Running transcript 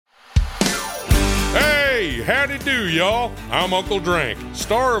howdy do, y'all. I'm Uncle Drank,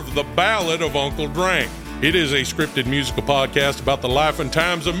 star of The Ballad of Uncle Drank. It is a scripted musical podcast about the life and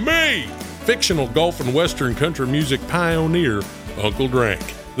times of me, fictional golf and western country music pioneer, Uncle Drank.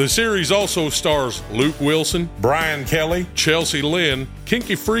 The series also stars Luke Wilson, Brian Kelly, Chelsea Lynn,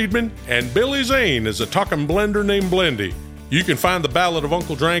 Kinky Friedman, and Billy Zane as a talking blender named Blendy. You can find The Ballad of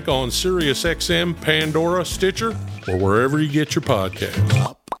Uncle Drank on SiriusXM, Pandora, Stitcher, or wherever you get your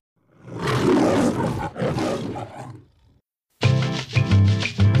podcasts.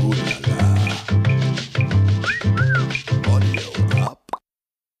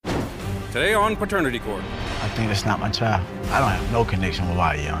 Today on Paternity Court. I think that's not my child. I don't have no connection with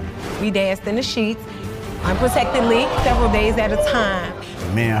Wyatt. We danced in the sheets, unprotectedly, several days at a time.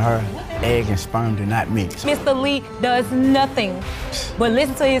 Me and her, egg and sperm do not meet. Mr. Lee does nothing but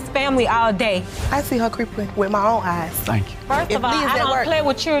listen to his family all day. I see her creeping with my own eyes. Thank you. First of all, I don't play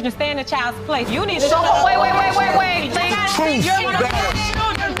with children. Stay in the child's place. You need to So, wait.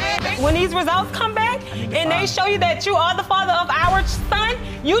 When these results come back and they show you that you are the father of our son,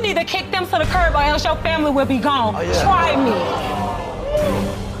 you need to kick them to the curb or else your family will be gone. Oh, yeah. Try me.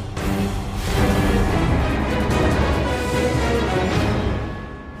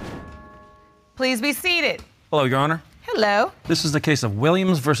 Please be seated. Hello, Your Honor. Hello. This is the case of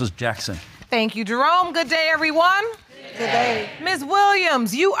Williams versus Jackson. Thank you, Jerome. Good day, everyone. Good day. Ms.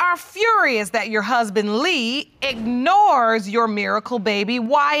 Williams, you are furious that your husband Lee ignores your miracle baby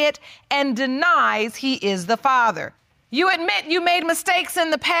Wyatt and denies he is the father. You admit you made mistakes in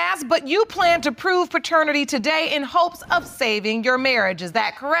the past, but you plan to prove paternity today in hopes of saving your marriage. Is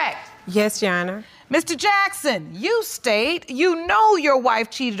that correct? Yes, Your Honor. Mr. Jackson, you state you know your wife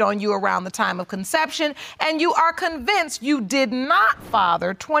cheated on you around the time of conception, and you are convinced you did not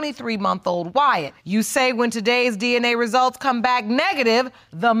father 23-month-old Wyatt. You say when today's DNA results come back negative,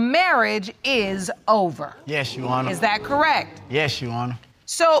 the marriage is over. Yes, Your Honor. Is that correct? Yes, Your Honor.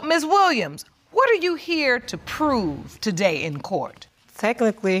 So, Ms. Williams, what are you here to prove today in court?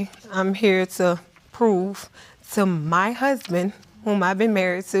 Technically, I'm here to prove to my husband, whom I've been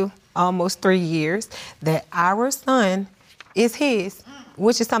married to almost 3 years, that our son is his,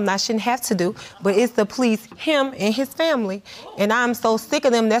 which is something I shouldn't have to do, but it's to please him and his family. And I'm so sick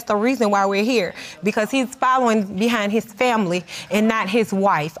of them, that's the reason why we're here, because he's following behind his family and not his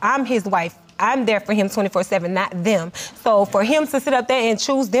wife. I'm his wife. I'm there for him 24/7, not them. So for him to sit up there and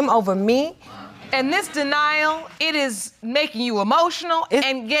choose them over me. And this denial, it is making you emotional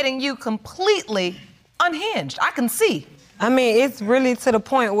and getting you completely unhinged. I can see. I mean, it's really to the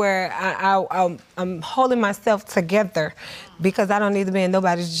point where I'm holding myself together because I don't need to be in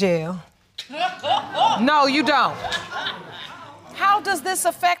nobody's jail. No, you don't. How does this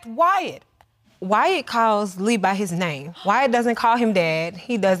affect Wyatt? Wyatt calls Lee by his name. Wyatt doesn't call him dad.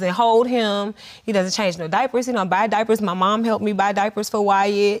 He doesn't hold him. He doesn't change no diapers. He don't buy diapers. My mom helped me buy diapers for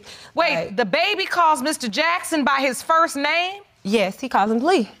Wyatt. Wait, the baby calls Mr. Jackson by his first name? Yes, he calls him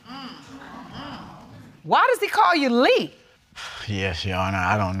Lee. Why does he call you Lee? Yes, Your Honor.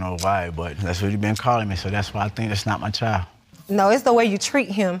 I don't know why, but that's what he's been calling me, so that's why I think that's not my child. No, it's the way you treat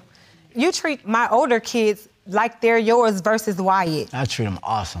him. You treat my older kids like they're yours versus Wyatt. I treat him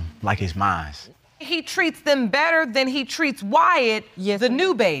awesome, like he's mine. He treats them better than he treats Wyatt, the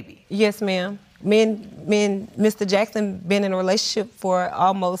new baby. Yes, ma'am. Me and Mr. Jackson been in a relationship for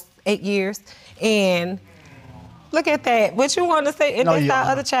almost 8 years, and look at that. What you want to say, and No, that's Your our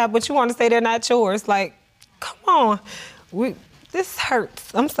Honor. other child, but you want to say they're not yours. Like, come on. This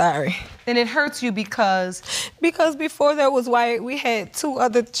hurts. I'm sorry. And it hurts you because? Because before there was Wyatt, we had 2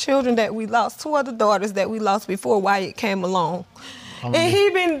 other children that we lost, 2 other daughters that we lost before Wyatt came along. And he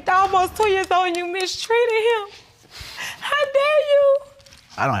been almost 2 years old and you mistreated him. How dare you?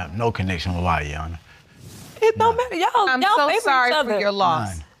 I don't have no connection with Wyatt, Your Honor. It don't matter. Y'all so favor sorry each other. for your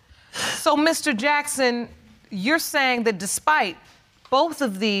loss. None. So, Mr. Jackson, you're saying that despite both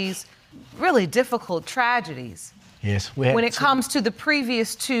of these really difficult tragedies, Yes, we had when it 2. comes to the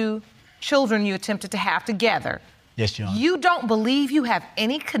previous 2 children you attempted to have together, Yes, Your Honor. you don't believe you have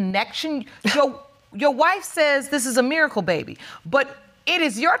any connection? Your wife says this is a miracle baby, but it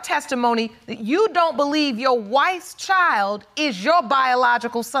is your testimony that you don't believe your wife's child is your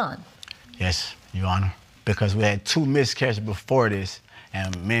biological son. Yes, Your Honor. Because we had 2 miscarriages before this,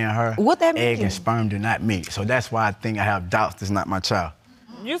 and me and her, What that egg mean? and sperm do not meet. So that's why I think I have doubts this is not my child.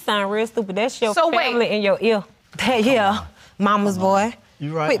 You sound real stupid. That's your So wait. family in your ear. Yeah, mama's boy.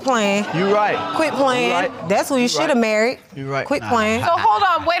 You right. Quit playing. You right. Quit playing. You right. That's who you should have married. You right. Quit Nah. playing. So hold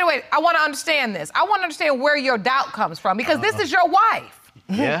on, wait. I want to understand this. I want to understand where your doubt comes from because this is your wife.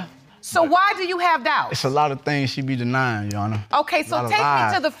 Yeah? So why do you have doubts? It's a lot of things she be denying, Your Honor. Okay, so take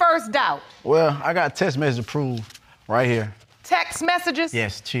me to the first doubt. Well, I got a text message to prove right here. Text messages?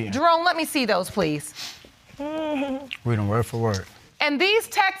 Yes, cheating. Jerome, let me see those, please. Read them word for word. And these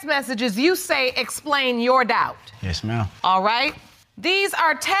text messages, you say, explain your doubt. Yes, ma'am. All right? These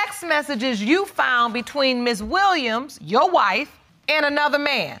are text messages you found between Miss Williams, your wife, and another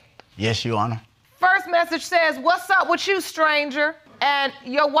man. Yes, Your Honor. First message says, "What's up with you, stranger?" And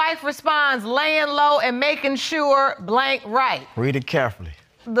your wife responds, "Laying low and making sure blank right." Read it carefully.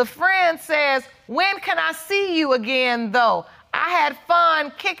 The friend says, "When can I see you again, though? I had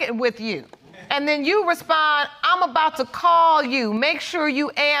fun kicking with you." And then you respond, "I'm about to call you. Make sure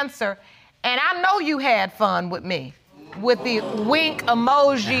you answer. And I know you had fun with me." With the wink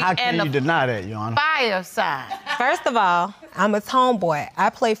emoji How can and you the deny that, Your Honor? fire sign. First of all, I'm a tomboy. I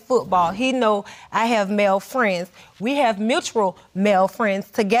play football. He know I have male friends. We have mutual male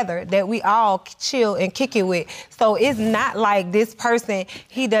friends together that we all chill and kick it with. So it's not like this person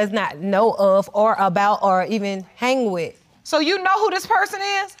he does not know of or about or even hang with. So you know who this person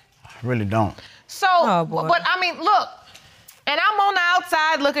is? I really don't. So, Oh, boy. but I mean, look, and I'm on the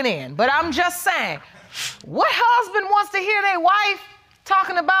outside looking in, but I'm just saying, what husband wants to hear their wife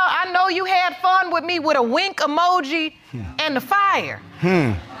talking about, "I know you had fun with me," with a wink emoji and the fire?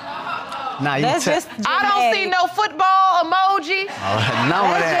 Now you That's just I don't see no football emoji. none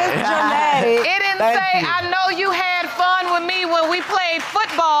of That's that. just dramatic. It didn't Thank say, you. "I know you had fun with me when we played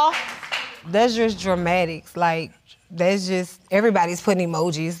football." That's just dramatics. Like, that's just, everybody's putting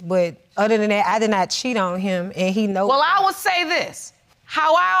emojis. But other than that, I did not cheat on him, and he knows. Well, I would say this.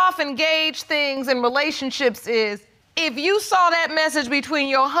 How I often gauge things in relationships is, if you saw that message between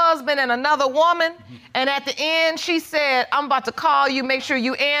your husband and another woman, and at the end she said, "I'm about to call you, make sure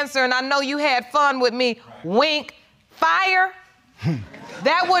you answer, and I know you had fun with me," wink, fire,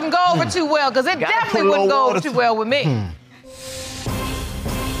 that wouldn't go over too well, because it Gotta definitely put a wouldn't little go over water too to- well with me.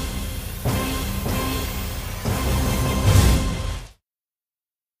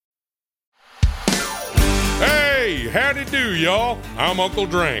 Hey, howdy do, y'all. I'm Uncle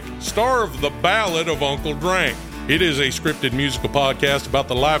Drank, star of The Ballad of Uncle Drank. It is a scripted musical podcast about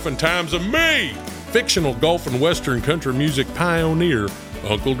the life and times of me, fictional Gulf and Western country music pioneer,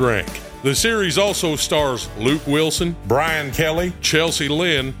 Uncle Drank. The series also stars Luke Wilson, Brian Kelly, Chelsea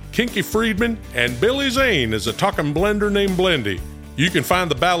Lynn, Kinky Friedman, and Billy Zane as a talking blender named Blendy. You can find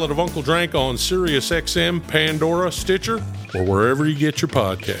The Ballad of Uncle Drank on SiriusXM, Pandora, Stitcher, or wherever you get your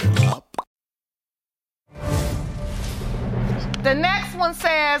podcasts. The next one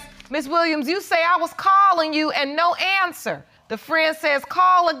says, "Miss Williams, you say I was calling you and no answer." The friend says,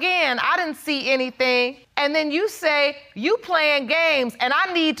 "Call again. I didn't see anything." And then you say, "You playing games and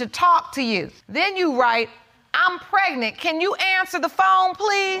I need to talk to you." Then you write, "I'm pregnant. Can you answer the phone,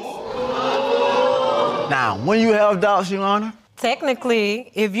 please?" Now, when you have doubts, Your Honor,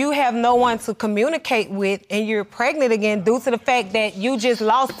 Technically, if you have no one to communicate with and you're pregnant again due to the fact that you just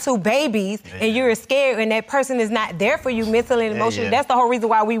lost 2 babies and you're scared and that person is not there for you mentally and emotionally, that's the whole reason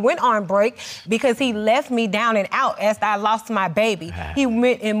why we went on break, because he left me down and out as I lost my baby. He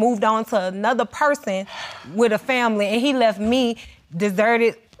went and moved on to another person with a family, and he left me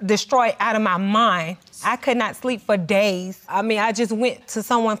deserted, destroyed, out of my mind. I could not sleep for days. I mean, I just went to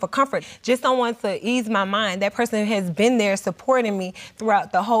someone for comfort, just someone to ease my mind. That person has been there supporting me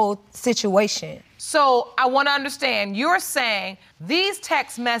throughout the whole situation. So I want to understand, you're saying these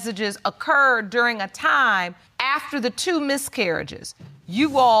text messages occurred during a time after the 2 miscarriages.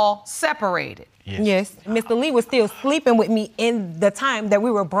 You all separated. Yes. Mr. Lee was still sleeping with me in the time that we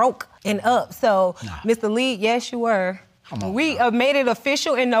were broke and up. So, Mr. Lee, yes, you were. We made it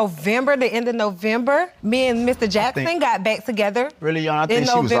official in November, the end of November. Me and Mr. Jackson got back together. really, Your Honor, I think in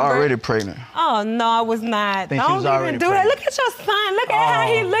she was November. already pregnant. Oh, no, I was not. think she Don't was even already do that. pregnant. Look at your son. Look at how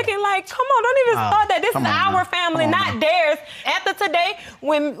he looking like, come on, don't even start that. This is come on our now. family, Come on not now. theirs. After today,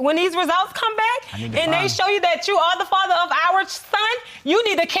 when these results come back need to and they find- show you that you are the father of our son, you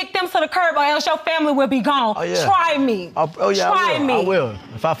need to kick them to the curb or else your family will be gone. Oh, yeah. Try me. Try me. I will.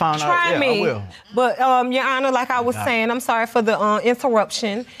 If I found out, Try me. I will. But, Your Honor, like I was saying, I'm sorry for the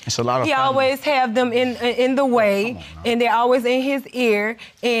interruption. It's a lot of He family. always have them in the way, and they're always in his ear.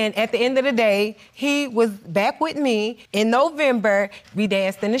 And at the end of the day, he was back with me in November. We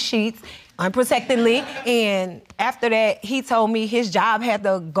danced in the sheets unprotectedly. And after that, he told me his job had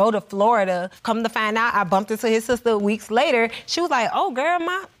to go to Florida. Come to find out, I bumped into his sister weeks later. She was like, "Oh, girl,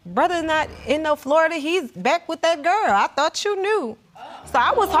 my brother's not in no Florida. He's back with that girl. I thought you knew." So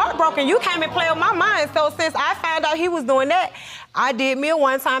I was heartbroken. You came and played with my mind. So since I found out he was doing that, I did me a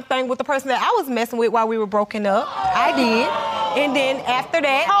one-time thing with the person that I was messing with while we were broken up. I did. And then after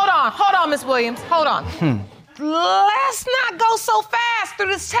that, Hold on, Miss Williams. Hold on. Let's not go so fast through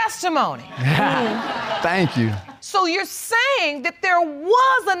this testimony. Thank you. So you're saying that there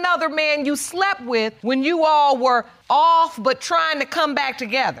was another man you slept with when you all were off but trying to come back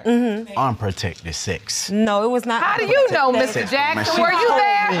together? Unprotected sex. no, it was not. How do you know, Mr. Jackson? Were you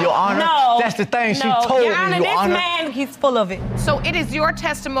there? Your Honor, No. that's the thing. She no. told Your Honor, me, Your this Honor. man, he's full of it. So it is your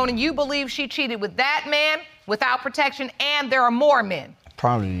testimony you believe she cheated with that man without protection and there are more men.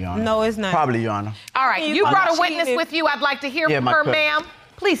 Probably, Your Honor. No, it's not. Probably, Your Honor. All right, you I'm brought a not witness cheating. with you. I'd like to hear Yeah, from my her, cousin. ma'am.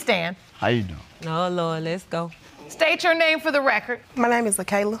 Please stand. How you doing? No, Lord, let's go. State your name for the record. My name is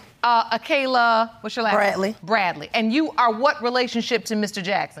Akayla. Akayla, what's your last Bradley. name? Bradley. And you are what relationship to Mr.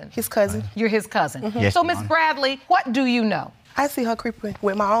 Jackson? His cousin. You're his cousin. Yes, So, Your Miss Honor. Bradley, what do you know? I see her creeping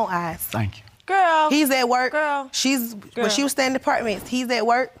with my own eyes. Thank you. Girl. He's at work. Girl. When she was staying in apartments, he's at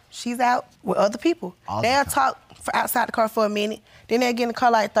work. She's out with other people. All the They'll time. talk outside the car for a minute. Then they'll get in the car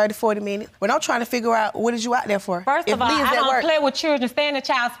like 30, 40 minutes. But I'm trying to figure out what is you out there for? First If of all, Lee is I at don't work. play with children. Stay in the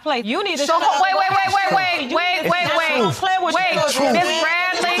child's place. You need to So, shut up. wait. You Wait, need to not play with Wait, children. Miss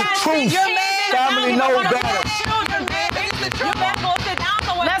Bradley. Truth. Your man Family know better. Children, baby. You better go sit down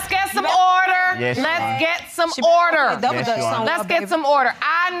somewhere. Let's get some order. Yes, Your Honor. Let's get some She better order. double Yes, dutch Your Honor. somewhere, Let's get baby. some order.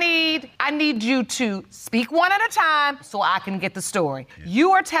 I need you to speak one at a time so I can get the story.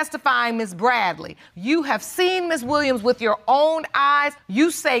 You are testifying, Miss Bradley. You have seen Miss Williams with your own eyes. You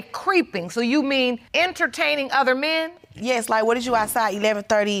say creeping, so you mean entertaining other men? Yes, like what is you outside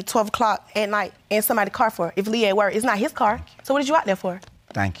 11:30, 12 o'clock at night in somebody's car for? If Lee at work, it's not his car. So what is you out there for?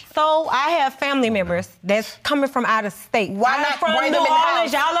 Thank you. So I have family members that's coming from out of state. Why I'm not from bring New them in the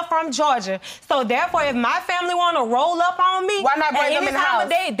Orleans? house? Y'all are from Georgia. So therefore, if my family want to roll up on me, Why not bring at them any in the time house? of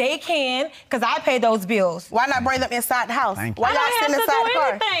day, they can, because I pay those bills. Why not bring them inside the house? Thank you. Why I y'all don't sitting have to inside do the car?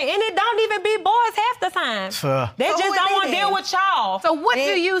 anything, and it don't even be boys half the time. They So just who it don't be want to then? deal with y'all. So what do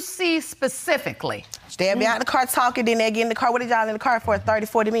Then- you see specifically? They'll be out in the car talking, then they'll get in the car. What is y'all in the car for 30,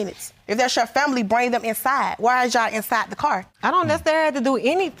 40 minutes? If that's your family, bring them inside. Why is y'all inside the car? I don't necessarily have to do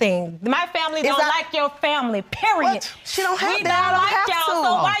anything. My family don't that- like your family, period. What? She don't have We to. don't Y'all don't like have y'all, to.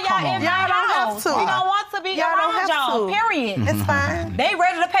 so why Oh, come y'all on, in man. my Y'all don't have house? to. We don't want to be Y'all don't around have y'all, to. period. It's fine. They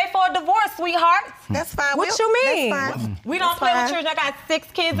ready to pay for a divorce, sweethearts. That's fine. What you mean? That's fine. We don't That's play fine. with children. I got 6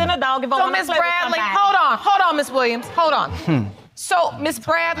 kids and a dog. If I So, want to Miss play Bradley, with somebody. hold on, Miss Williams, hold on. So, Miss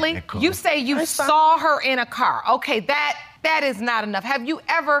Bradley, you say you That's fine. saw her in a car. Okay, that is not enough. Have you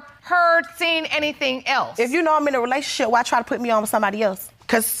ever heard, seen anything else? If you know I'm in a relationship, why try to put me on with somebody else?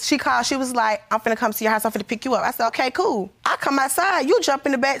 Because she called, she was like, I'm finna come to your house, I'm finna pick you up. I said, okay, cool. I come outside, you jump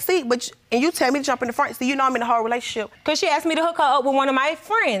in the back seat, and you tell me to jump in the front seat. You know I'm in a whole relationship. Because she asked me to hook her up with one of my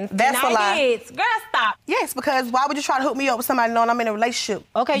friends. That's and a I lie. did. Girl, stop. Yes, because why would you try to hook me up with somebody knowing I'm in a relationship?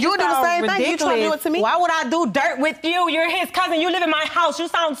 Okay, you do the sound same thing. You try to do it to me. Why would I do dirt with you? You're his cousin. You live in my house. You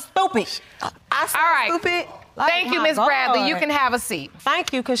sound stupid. I sound All right. stupid. Thank you, my Miss Bradley. You God. can have a seat.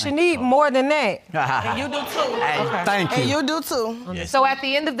 Thank you, because she need more than that. And you do too. Hey, thank And you. you do too. Yes. So at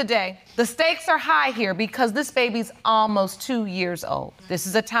the end of the day, the stakes are high here because this baby's almost 2 years old. This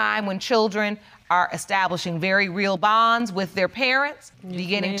is a time when children are establishing very real bonds with their parents,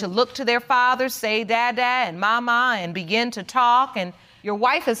 beginning to look to their fathers, say dada and mama, and begin to talk. And your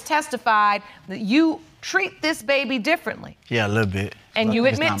wife has testified that you treat this baby differently. Yeah, a little bit. And you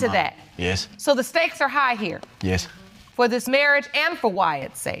It's admit not to mine. that. Yes. So the stakes are high here Yes. for this marriage and for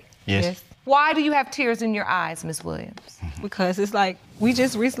Wyatt's sake. Yes. Yes. Why do you have tears in your eyes, Miss Williams? Because it's like, we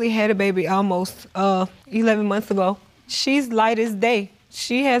just recently had a baby almost 11 months ago. She's light as day.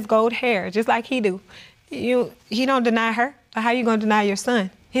 She has gold hair, just like he do. He don't deny her. But how you gonna deny your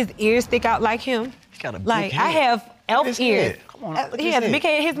son? His ears stick out like him. He got a big like, I head. have elf Look at his ears. head. Come on, look at He his has a head. big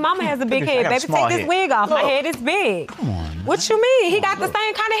head. His mama has a big at this. I head. got a Baby, small take this head. wig off. My Look. head is big. Come on, man. What you mean? He got the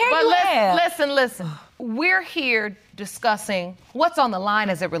same kind of hair But you have. listen. We're here discussing what's on the line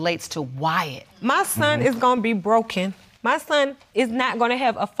as it relates to Wyatt. My son is gonna be broken. My son is not gonna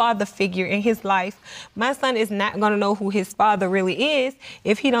have a father figure in his life. My son is not gonna know who his father really is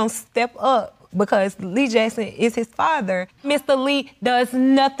if he don't step up, because Lee Jackson is his father. Mr. Lee does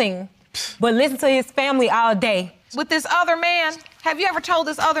nothing but listen to his family all day. With this other man, have you ever told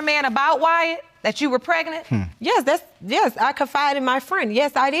this other man about Wyatt, that you were pregnant? Yes, I confided in my friend.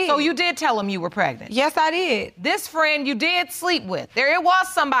 Yes, I did. So you did tell him you were pregnant? Yes, I did. This friend you did sleep with, there it was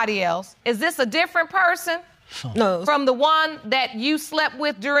somebody else. Is this a different person No. from the one that you slept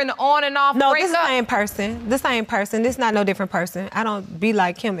with during the on and off No, breakup? this is the same person. The same person. This not no different person. I don't be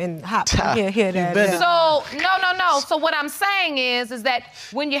like him and hop from here, there, better- there. So, no. So what I'm saying is that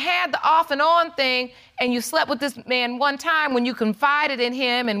when you had the off and on thing and you slept with this man one time, when you confided in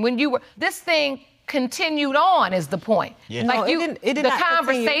him and when you were, this thing continued on is the point. Yeah. Like No, it did the not continue.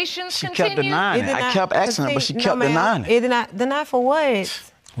 conversations She kept continued. denying it. I kept asking her, but she kept denying it. It did not deny for what?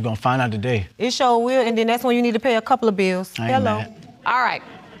 We're gonna find out today. It sure will, and then that's when you need to pay a couple of bills. I ain't Hello. mad. All right.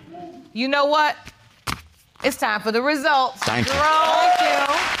 You know what? It's time for the results. Thank you.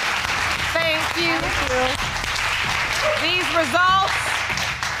 Jerome. Thank you. These results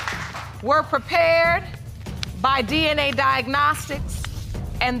were prepared by DNA Diagnostics,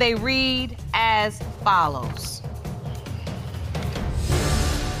 and they read as follows.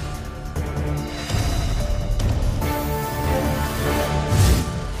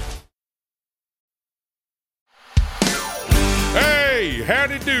 Hey,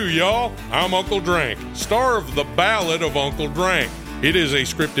 howdy do, y'all. I'm Uncle Drank, star of The Ballad of Uncle Drank. It is a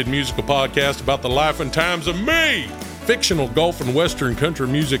scripted musical podcast about the life and times of me, fictional Gulf and Western country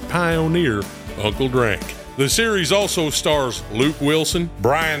music pioneer, Uncle Drank. The series also stars Luke Wilson,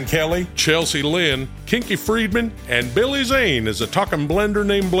 Brian Kelly, Chelsea Lynn, Kinky Friedman, and Billy Zane as a talking blender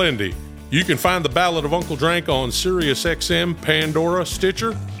named Blendy. You can find The Ballad of Uncle Drank on SiriusXM, Pandora,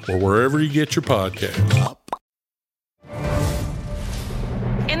 Stitcher, or wherever you get your podcasts.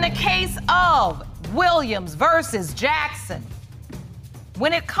 In the case of Williams versus Jackson,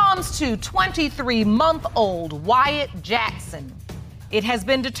 when it comes to 23-month-old Wyatt Jackson, it has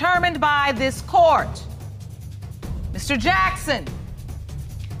been determined by this court, Mr. Jackson,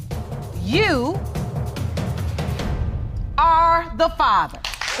 you are the father.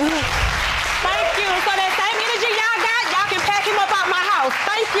 Thank you. So that same energy y'all can pack him up out my house.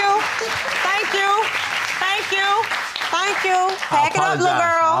 Thank you. Thank you. Thank you. Thank you. Pack it up, little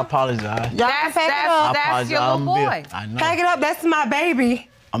I girl. apologize. Y'all can pack it up. That's your little boy. I know. Pack it up. That's my baby.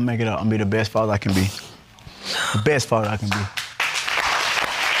 I'm make it up. I'm be the best father I can be. The best father I can be.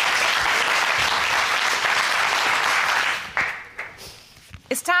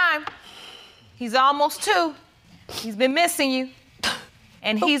 It's time. He's almost 2. He's been missing you.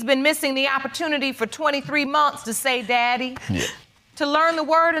 And he's been missing the opportunity for 23 months to say daddy. Yeah. To learn the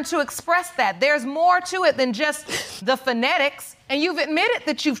word and to express that. There's more to it than just the phonetics. And you've admitted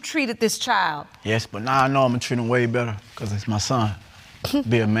that you've treated this child. Yes, but now I know I'm gonna treat him way better because it's my son.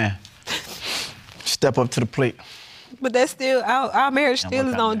 Be a man. Step up to the plate. But that's still, our marriage still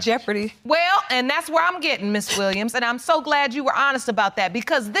is on jeopardy. Well, and that's where I'm getting, Miss Williams. And I'm so glad you were honest about that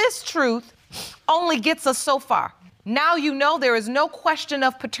because this truth only gets us so far. Now you know there is no question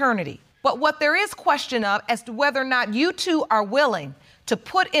of paternity. But what there is question of as to whether or not you two are willing to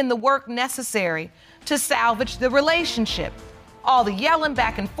put in the work necessary to salvage the relationship. All the yelling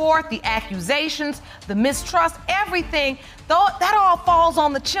back and forth, the accusations, the mistrust, everything, that all falls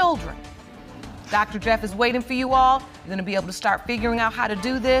on the children. Dr. Jeff is waiting for you all. You're gonna be able to start figuring out how to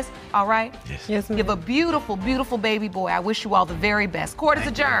do this, all right? Yes. Yes, ma'am. You have a beautiful, beautiful baby boy. I wish you all the very best. Court is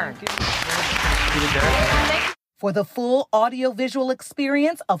adjourned. For the full audio-visual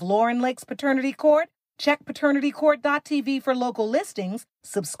experience of Lauren Lake's Paternity Court, check paternitycourt.tv for local listings,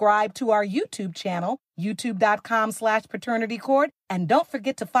 subscribe to our YouTube channel, youtube.com/paternitycourt, and don't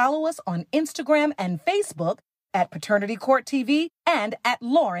forget to follow us on Instagram and Facebook at Paternity Court TV and at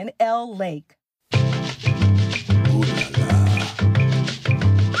Lauren L. Lake.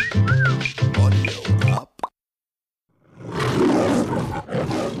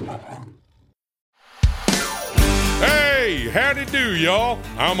 Hey, howdy do, y'all.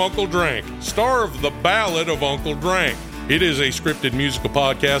 I'm Uncle Drank, star of The Ballad of Uncle Drank. It is a scripted musical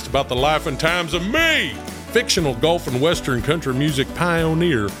podcast about the life and times of me, fictional Gulf and Western country music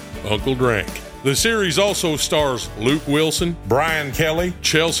pioneer, Uncle Drank. The series also stars Luke Wilson, Brian Kelly,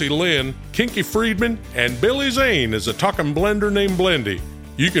 Chelsea Lynn, Kinky Friedman, and Billy Zane as a talking blender named Blendy.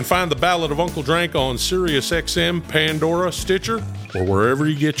 You can find The Ballad of Uncle Drank on SiriusXM, Pandora, Stitcher, or wherever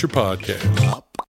you get your podcasts.